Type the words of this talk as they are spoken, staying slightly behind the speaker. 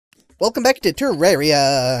welcome back to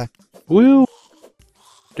Terraria! Woo!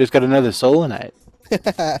 Just got another Solanite.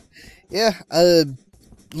 Yeah,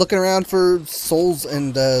 looking around for souls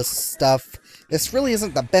and, stuff. This really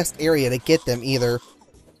isn't the best area to get them, either.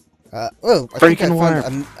 Oh, I think I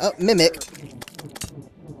found a mimic.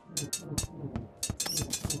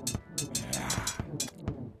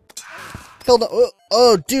 Killed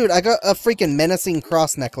oh, dude, I got a freaking menacing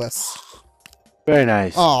cross necklace. Very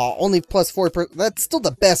nice. Aw, only plus 4%. That's still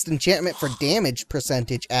the best enchantment for damage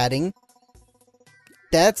percentage adding.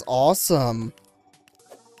 That's awesome.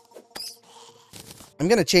 I'm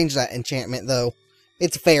gonna change that enchantment, though.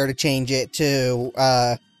 It's fair to change it to,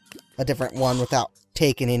 a different one without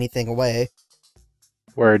taking anything away.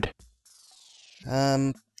 Word.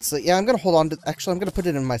 So yeah, I'm gonna hold on to... Actually, I'm gonna put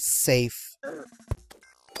it in my safe.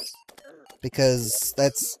 Because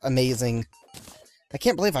that's amazing. I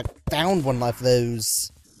can't believe I found one of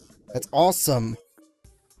those. That's awesome.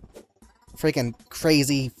 Freaking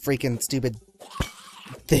crazy, freaking stupid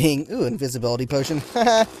thing. Ooh, invisibility potion.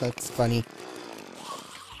 That's funny.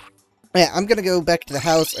 Yeah, I'm gonna go back to the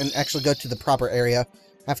house and actually go to the proper area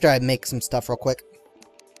after I make some stuff real quick.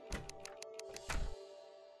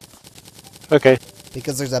 Okay.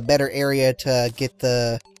 Because there's a better area to get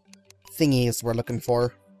the thingies we're looking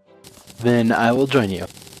for. Then I will join you.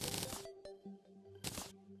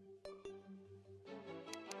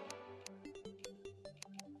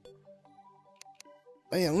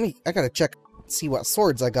 Oh yeah, I gotta check, see what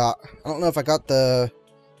swords I got. I don't know if I got the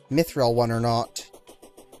mithril one or not.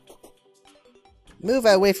 Move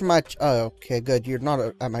away from my... Oh, okay, good. You're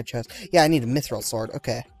not at my chest. Yeah, I need a mithril sword.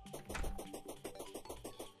 Okay.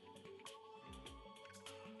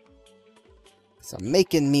 So I'm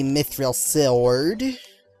making me mithril sword.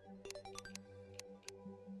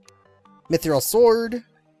 Mithril sword.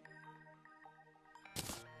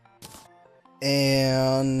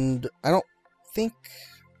 And I don't think...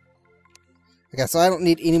 Okay, so I don't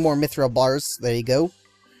need any more mithril bars. There you go.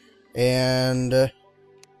 And...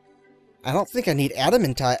 I don't think I need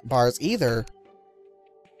adamantite bars either.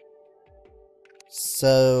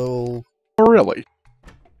 So... Oh, really?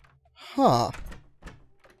 Huh.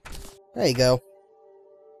 There you go.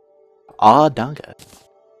 Ah, danke.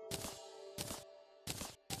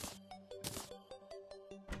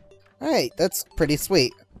 Alright, that's pretty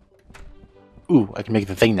sweet. Ooh, I can make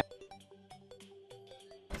the thing now.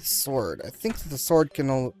 Sword. I think the sword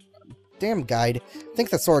can only... Damn guide. I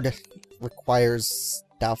think the sword requires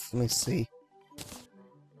stuff. Let me see.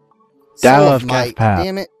 Soul of Might.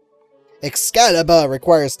 Damn it. Excalibur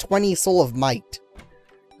requires 20 Soul of Might.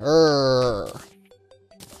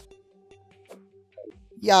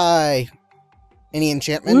 Yay. Any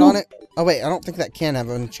enchantment on it? Oh wait, I don't think that can have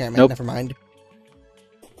an enchantment. Nope. Never mind.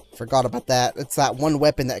 Forgot about that. It's that one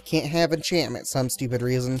weapon that can't have enchantment some stupid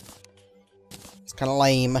reason. It's kind of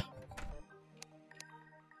lame.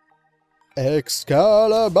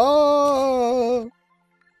 Excalibur!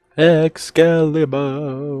 Excalibur.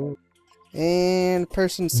 And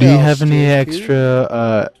person sells. Do you have any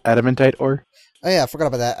extra adamantite ore? Oh yeah, I forgot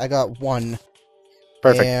about that. I got one.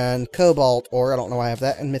 Perfect. And cobalt ore, I don't know why I have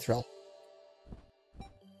that, and mithril.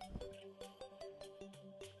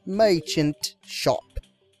 Merchant shop.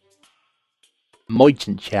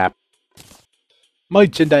 Merchant shop.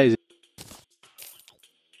 Merchandise.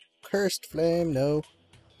 Cursed flame, no.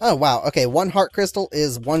 Oh wow, okay, 1 heart crystal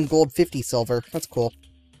is 1 gold, 50 silver. That's cool.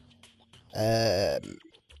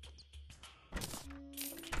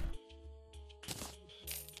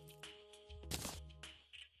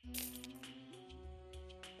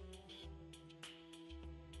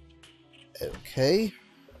 Okay.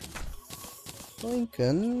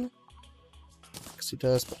 Lincoln. He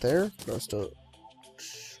does, but there goes to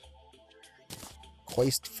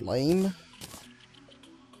Quaist Flame.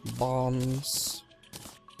 Bombs.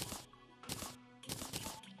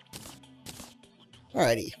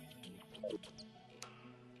 Alrighty.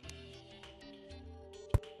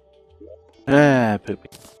 Ah, poopy.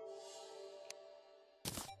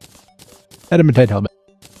 Adamantite helmet.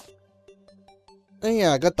 Oh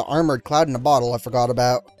yeah, I got the armored cloud in a bottle I forgot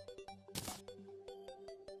about.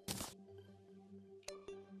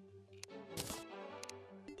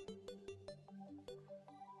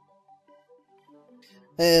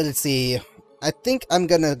 Let's see. I think I'm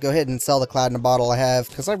gonna go ahead and sell the cloud in a bottle I have,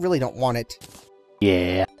 because I really don't want it.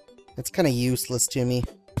 Yeah. It's kind of useless to me.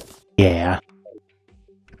 Yeah.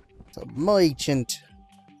 So, merchant.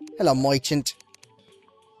 Hello, merchant.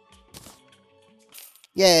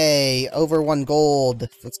 Yay! Over 1 gold.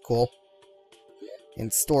 That's cool.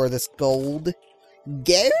 And store this gold.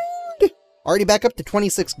 Gold? Already back up to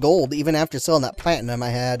 26 gold, even after selling that platinum I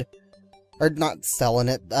had. Or not selling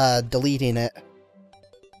it, deleting it.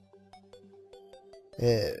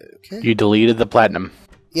 Okay. You deleted the platinum.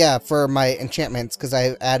 Yeah, for my enchantments, because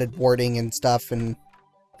I added warding and stuff, and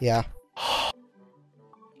yeah.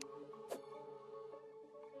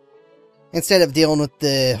 Instead of dealing with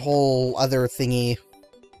the whole other thingy.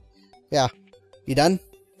 Yeah. You done?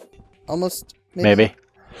 Almost? Maybe.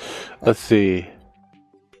 Let's see.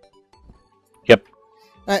 Yep.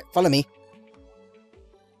 Alright, follow me.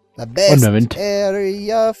 The best moment.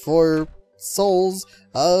 area for souls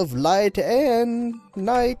of light and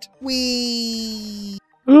night. Wee.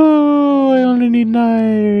 Ooh, I only need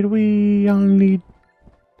 9. We only need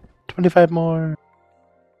 25 more.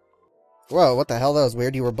 Whoa, what the hell? That was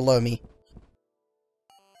weird. You were below me.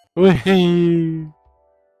 Whee.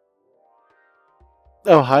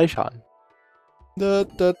 Oh, hi, Sean. Da,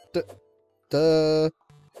 da, da, da.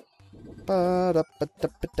 Ba, da, ba, da,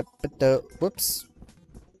 ba, da, ba, da. Whoops.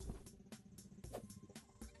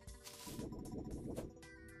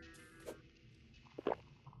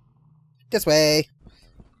 This way.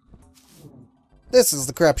 This is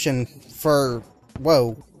the corruption for...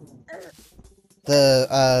 Whoa.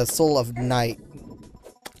 The, Soul of Night.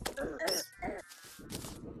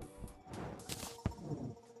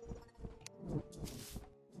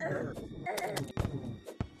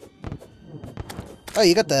 Oh,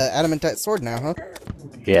 you got the adamantite sword now, huh?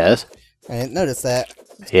 Yes. I didn't notice that.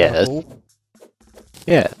 That's Yes. cool.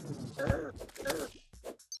 Yeah.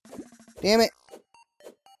 Damn it.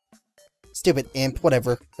 Stupid imp,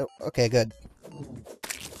 whatever. Oh, okay, good.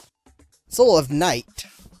 Soul of Night.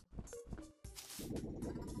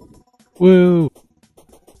 Woo.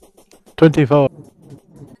 24.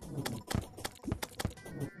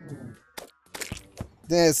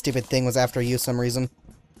 This stupid thing was after you some reason.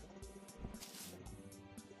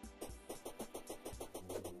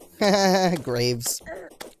 Graves.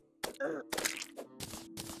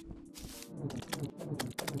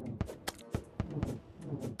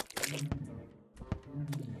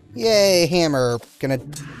 Yay, hammer. Gonna...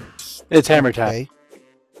 It's hammer time. Okay.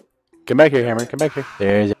 Come back here, hammer. Come back here.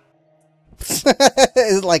 There's it.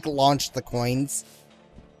 It, like, launched the coins.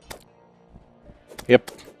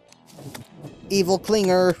 Yep. Evil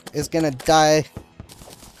Klinger is gonna die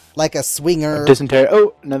like a swinger. Dysentery.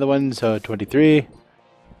 Oh, another one. So 23.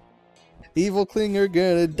 Evil Klinger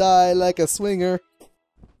gonna die like a swinger.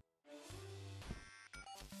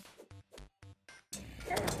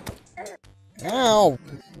 Ow!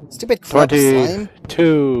 Stupid crap slime.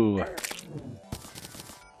 22.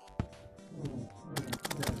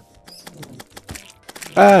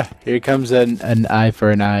 Ah, here comes an eye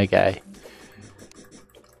for an eye guy.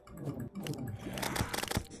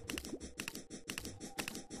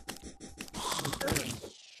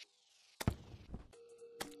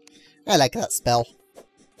 I like that spell.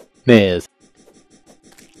 Yes.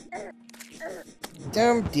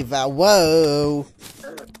 Don't devour. Whoa!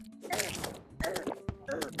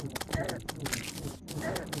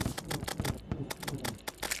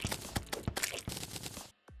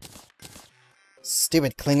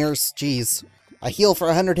 Stupid clingers. Jeez. I heal for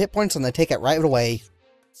 100 hit points and they take it right away.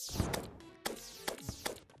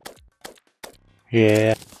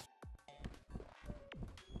 Yeah.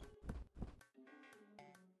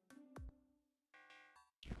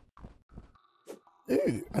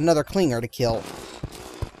 Ooh, another clinger to kill.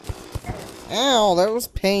 Ow, that was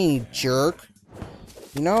pain, you jerk.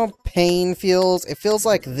 You know how pain feels? It feels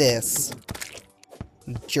like this.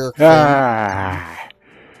 You jerk thing. Ah.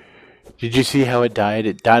 Did you see how it died?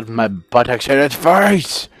 It died with my buttocks in its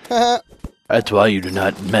face. That's why you do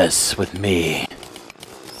not mess with me.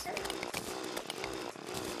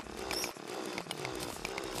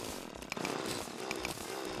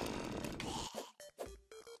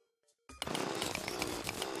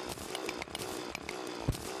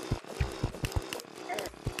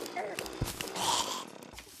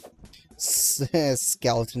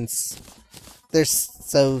 Skeletons. They're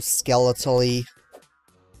so skeletally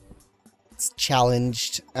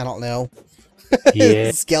challenged. I don't know. Yeah.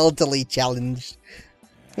 Skeletally challenged.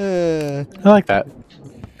 I like that.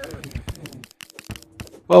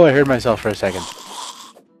 Well, I heard myself for a second.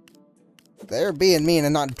 They're being mean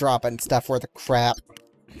and not dropping stuff worth of crap.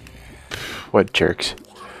 What jerks.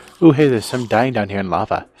 Ooh, hey, there's some dying down here in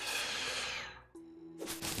lava.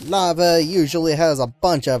 Lava usually has a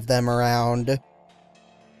bunch of them around.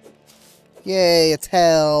 Yay, it's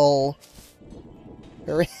hell.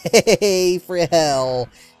 Hooray for hell.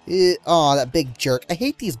 Aw, that big jerk. I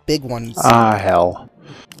hate these big ones. Ah, hell.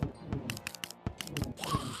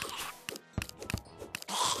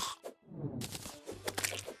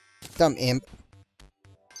 Dumb imp.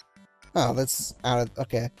 Oh, that's out of...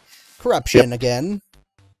 Okay. corruption again.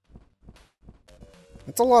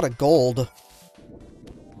 That's a lot of gold.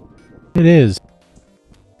 It is.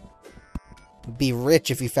 Be rich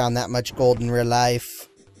if you found that much gold in real life.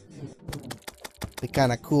 Be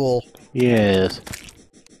kind of cool. Yes.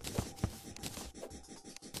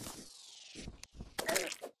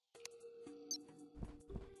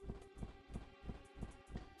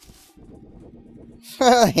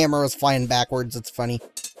 Hammer was flying backwards. It's funny.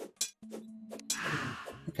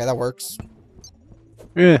 Okay, that works.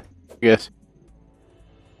 Yeah, I guess.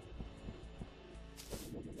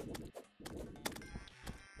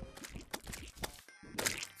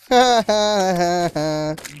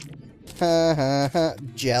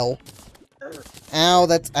 Gel. Ow,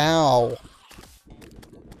 that's ow.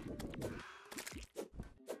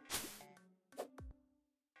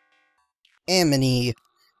 Enemy.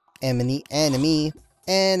 Enemy. Enemy.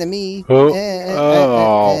 Enemy. Oh.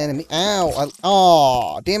 Enemy. Ow.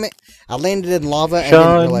 Aw, damn it. I landed in lava and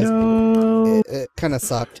didn't realize No. it kind of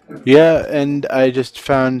sucked. Yeah, and I just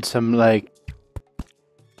found some, like...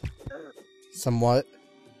 Somewhat.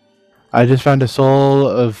 I just found a soul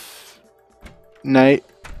of night,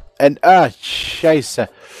 and scheisse.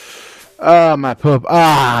 Oh, my poop.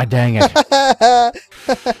 Ah, dang it.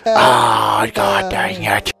 Ah, god dang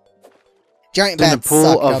it. Giant bats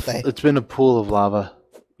suck, don't they? It's been a pool of lava.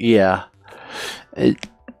 Yeah.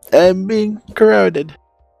 I'm being corroded.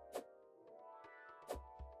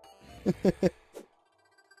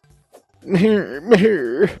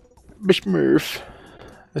 Bishmurf.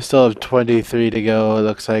 I still have 23 to go, it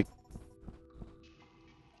looks like.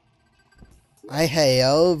 I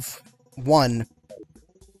have 1.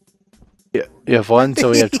 Yeah, you have 1, so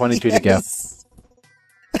we have 22 to go.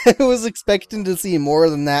 I was expecting to see more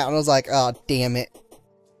than that, and I was like, oh, damn it.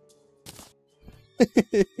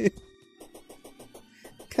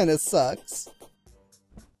 Kinda sucks.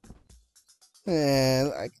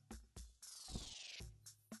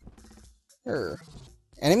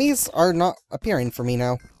 Enemies are not appearing for me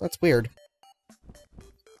now. That's weird.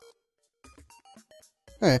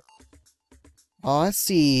 Huh. Oh, I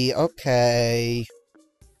see. Okay.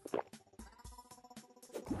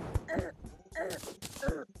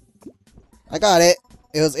 I got it.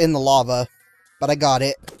 It was in the lava, but I got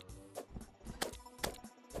it.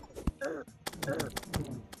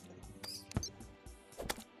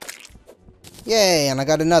 Yay, and I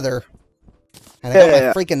got another. And I got my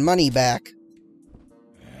freaking money back.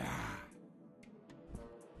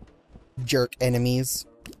 Jerk enemies.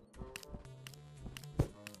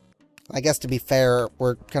 I guess to be fair,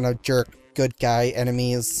 we're kind of jerk good guy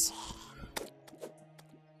enemies.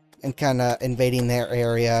 And kind of invading their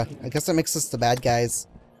area. I guess that makes us the bad guys.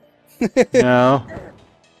 No.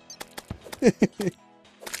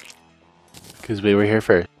 Because we were here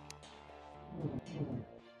first.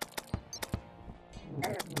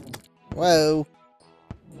 Whoa.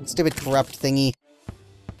 Stupid corrupt thingy.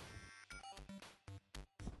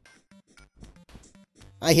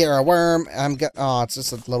 I hear a worm. Oh, it's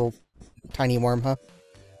just a little tiny worm, huh?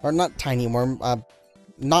 Or not tiny worm.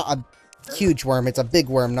 Not a huge worm. It's a big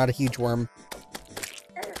worm, not a huge worm.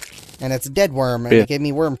 And it's a dead worm, and it gave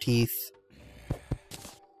me worm teeth.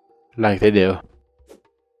 Like they do.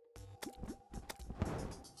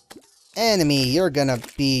 Enemy, you're gonna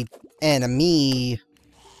be enemy.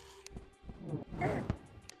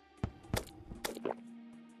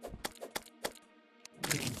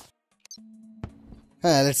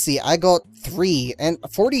 Let's see, I got 3 and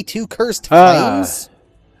 42 cursed flames.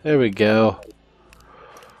 There we go.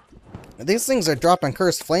 These things are dropping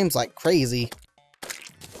cursed flames like crazy.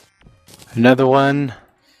 Another one.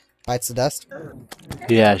 Bites the dust.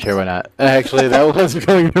 Yeah, sure, why not? Actually, that was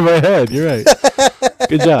going through my head. You're right.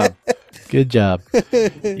 Good job. Good job.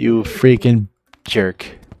 You freaking jerk.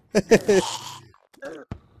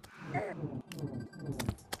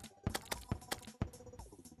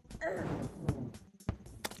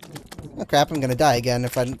 Oh crap, I'm gonna die again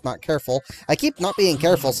if I'm not careful. I keep not being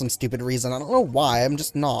careful for some stupid reason. I don't know why, I'm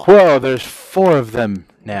just not. Whoa, there's 4 of them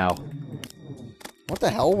now. What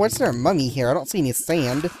the hell? What's there a mummy here? I don't see any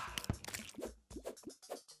sand.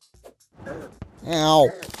 Ow.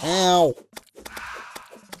 Ow.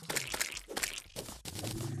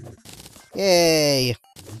 Yay.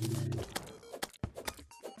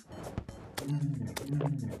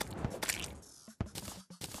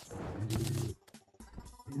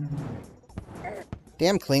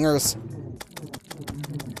 Damn clingers.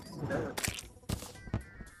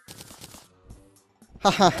 Ha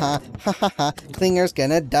ha ha ha ha ha. Clinger's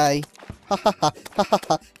gonna die. Ha ha ha ha ha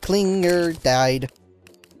ha. Klinger died.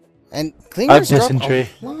 And Klingers dropped a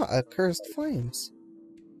lot of cursed flames.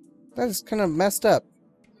 That is kind of messed up.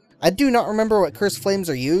 I do not remember what cursed flames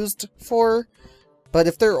are used for, but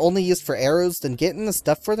if they're only used for arrows, then getting the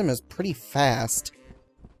stuff for them is pretty fast.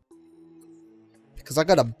 Because I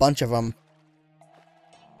got a bunch of them.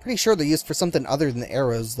 Pretty sure they're used for something other than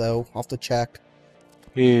arrows, though. I'll have to check.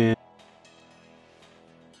 Yeah.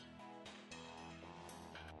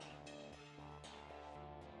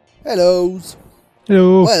 Hellos.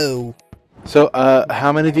 Hello. Whoa. So,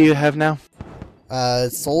 how many do you have now?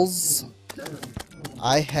 Souls?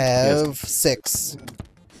 I have 6.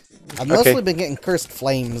 I've mostly been getting cursed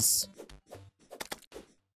flames.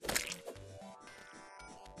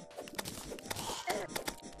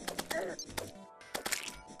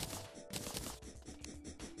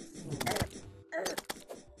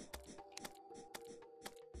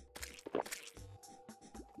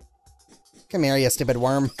 Come here, you stupid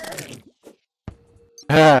worm.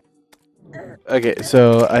 Okay,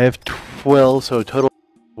 so I have 12, so total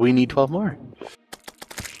we need 12 more.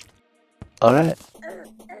 Alright.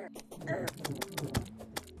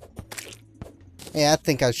 Yeah, I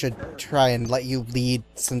think I should try and let you lead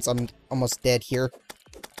since I'm almost dead here.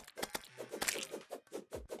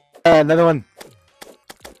 Another one.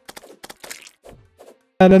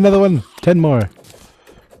 And another one. 10 more.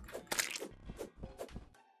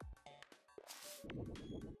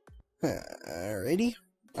 Alrighty.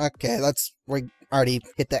 Okay, we already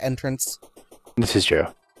hit the entrance. This is true.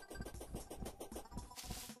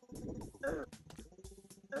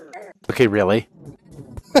 Okay, really?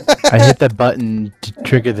 I hit the button to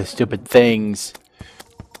trigger the stupid things.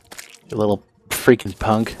 You little freaking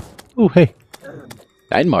punk. Ooh, hey.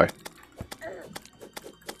 9 more.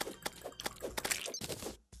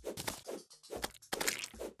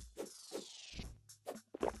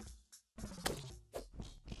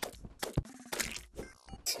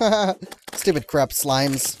 Stupid crap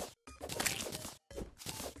slimes.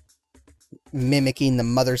 Mimicking the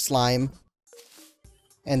mother slime.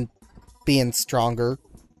 And being stronger.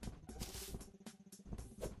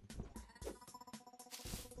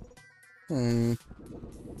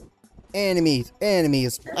 Enemies,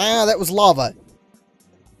 enemies. Ah, that was lava.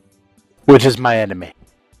 Which is my enemy.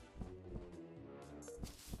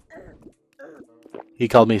 He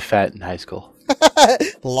called me fat in high school.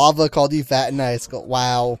 Lava called you fat in high school.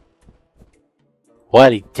 Wow.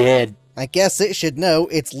 What he did. I guess it should know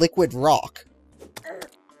it's liquid rock.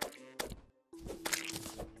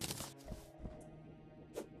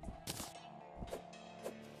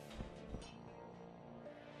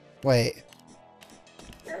 Wait.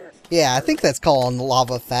 Yeah, I think that's calling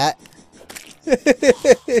lava fat.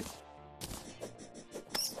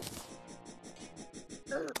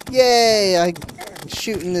 Yay! I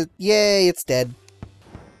shooting it. Yay! It's dead.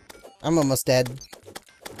 I'm almost dead.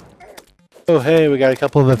 Oh, hey, we got a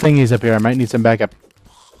couple of the thingies up here. I might need some backup.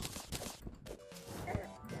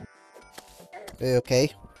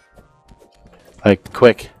 Okay. Like,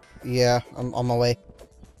 quick. Yeah, I'm on my way.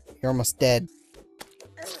 You're almost dead.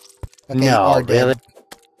 Okay, No, you are dead. really?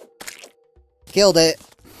 Killed it.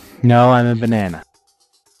 No, I'm a banana.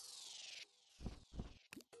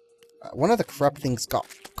 One of the corrupt things got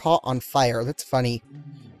caught on fire. That's funny.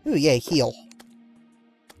 Ooh, yay, heal.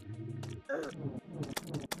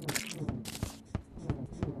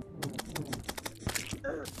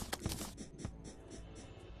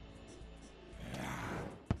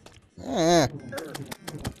 Ah.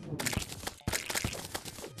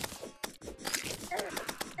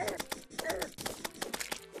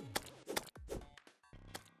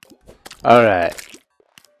 Alright.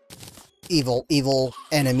 Evil, evil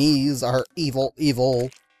enemies are evil, evil.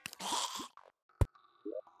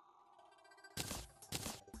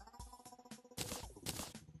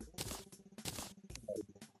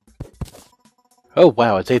 Oh,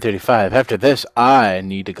 wow, it's 8:35. After this, I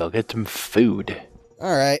need to go get some food.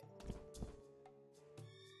 Alright.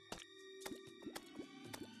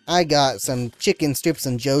 I got some chicken strips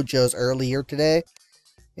and JoJo's earlier today.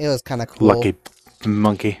 It was kind of cool. Lucky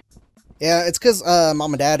monkey. Yeah, it's because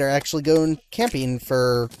Mom and Dad are actually going camping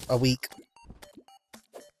for a week.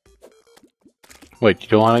 Wait, you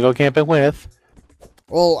don't want to go camping with?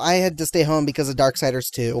 Well, I had to stay home because of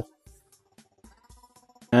Darksiders 2.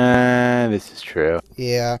 This is true.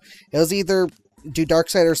 Yeah, it was either do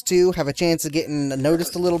Darksiders 2, have a chance of getting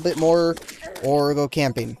noticed a little bit more, or go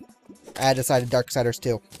camping. I decided Darksiders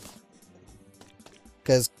 2.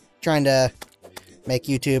 Because trying to make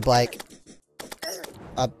YouTube, like,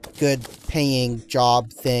 a good paying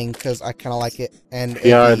job thing, because I kind of like it. And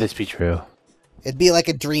This be true. it'd be like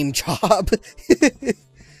a dream job.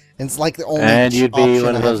 It's like the only And you'd be option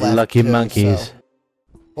one of I have those left, lucky too, monkeys. so.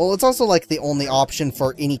 Well, it's also like the only option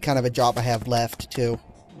for any kind of a job I have left, too.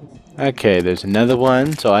 Okay, there's another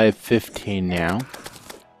one, so I have 15 now.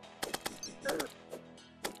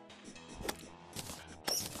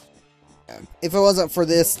 If it wasn't for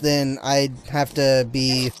this, then I'd have to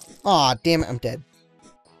be... Aw, damn it, I'm dead.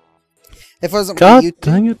 If it wasn't for God you,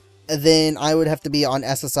 dang it. then I would have to be on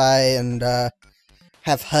SSI and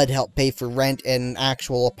have HUD help pay for rent in an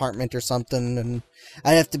actual apartment or something, and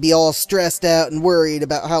I'd have to be all stressed out and worried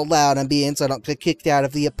about how loud I'm being so I don't get kicked out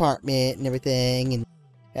of the apartment and everything, and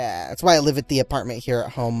that's why I live at the apartment here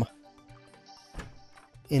at home.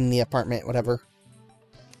 In the apartment, whatever.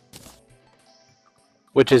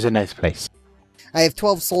 Which is a nice place. I have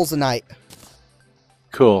 12 souls a night.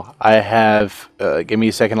 Cool. I have, give me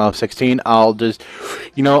a second, I'll have 16. I'll just,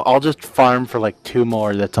 you know, I'll just farm for like 2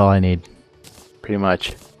 more. That's all I need. Pretty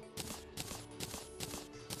much.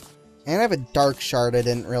 And I have a dark shard I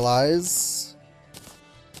didn't realize.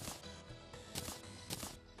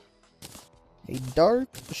 A dark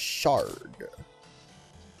shard.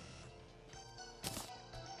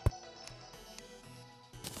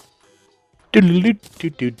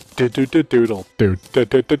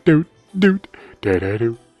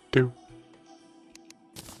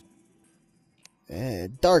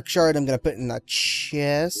 Dark shard I'm gonna put in the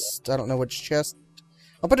chest. I don't know which chest.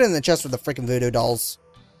 I'll put it in the chest with the freaking voodoo dolls.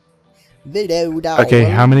 Voodoo dolls. Okay,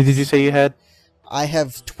 how many did you say you had? I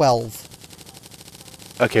have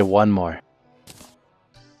 12. Okay, 1 more.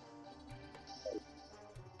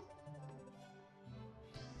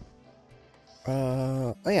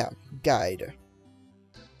 Oh yeah, guide.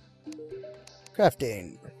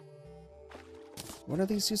 Crafting. What are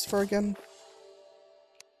these used for again?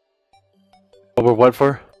 What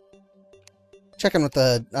for? Checking what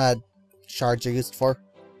the shards are used for.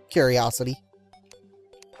 Curiosity.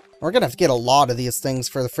 We're gonna have to get a lot of these things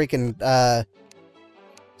for the freaking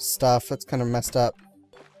stuff. That's kind of messed up.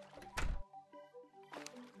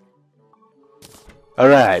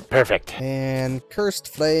 Alright, perfect. And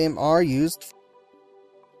cursed flame are used.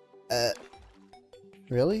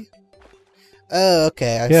 Really? Oh,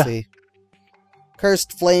 okay, I see.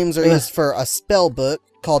 Cursed flames are used for a spell book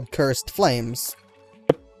called Cursed Flames.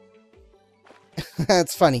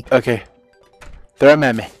 That's funny. Okay. Throw them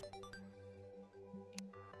at me.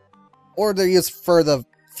 Or they're used for the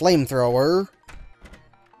flamethrower.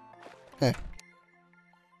 Heh.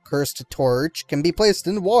 Cursed torch can be placed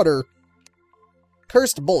in water.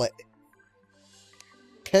 Cursed bullet.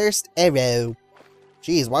 Cursed arrow.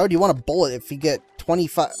 Jeez, why would you want a bullet if you get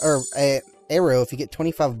 25... or a arrow if you get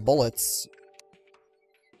 25 bullets?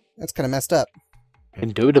 That's kind of messed up.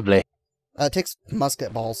 Indubitably. It takes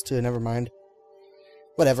musket balls too, never mind.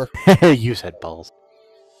 Whatever. You said balls.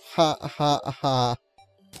 Ha ha ha.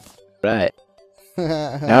 Right.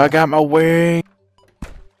 Now I got my wing.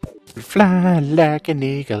 Fly like an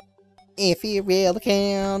eagle. If you really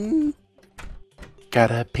can.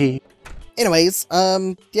 Gotta pee. Anyways,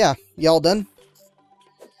 yeah, y'all done?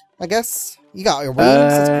 I guess. You got your wings,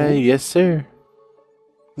 that's cool. Yes sir.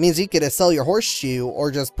 Means you could sell your horseshoe, or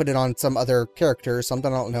just put it on some other character or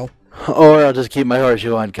something, I don't know. Or I'll just keep my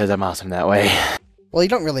horseshoe on because I'm awesome that way. Well, you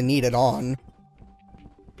don't really need it on.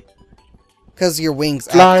 Because your wings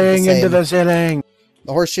act Flying the same. into the ceiling!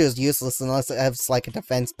 The horseshoe is useless unless it has, like, a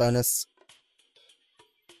defense bonus.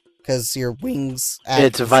 Because your wings act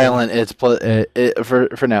It's violent, it's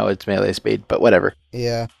for now it's melee speed, but whatever.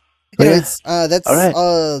 Yeah. Anyways, that's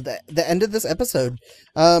the end of this episode.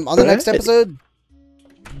 On the next episode,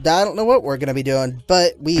 I don't know what we're gonna be doing,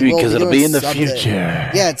 but we will because be it'll doing be in the something.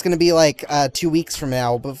 future. Yeah, it's gonna be like 2 weeks from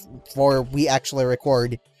now before we actually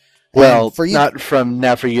record. Well, for you, not from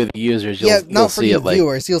now for you, the users. You'll for see you it like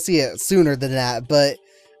viewers. You'll see it sooner than that, but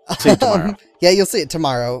see it tomorrow. yeah, you'll see it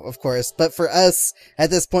tomorrow, of course. But for us, at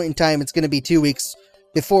this point in time, it's gonna be 2 weeks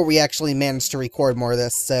before we actually manage to record more of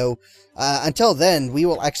this. So until then, we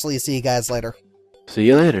will actually see you guys later. See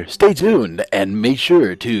you later. Stay tuned and make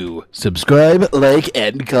sure to subscribe, like,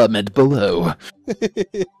 and comment below.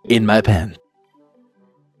 In my pants.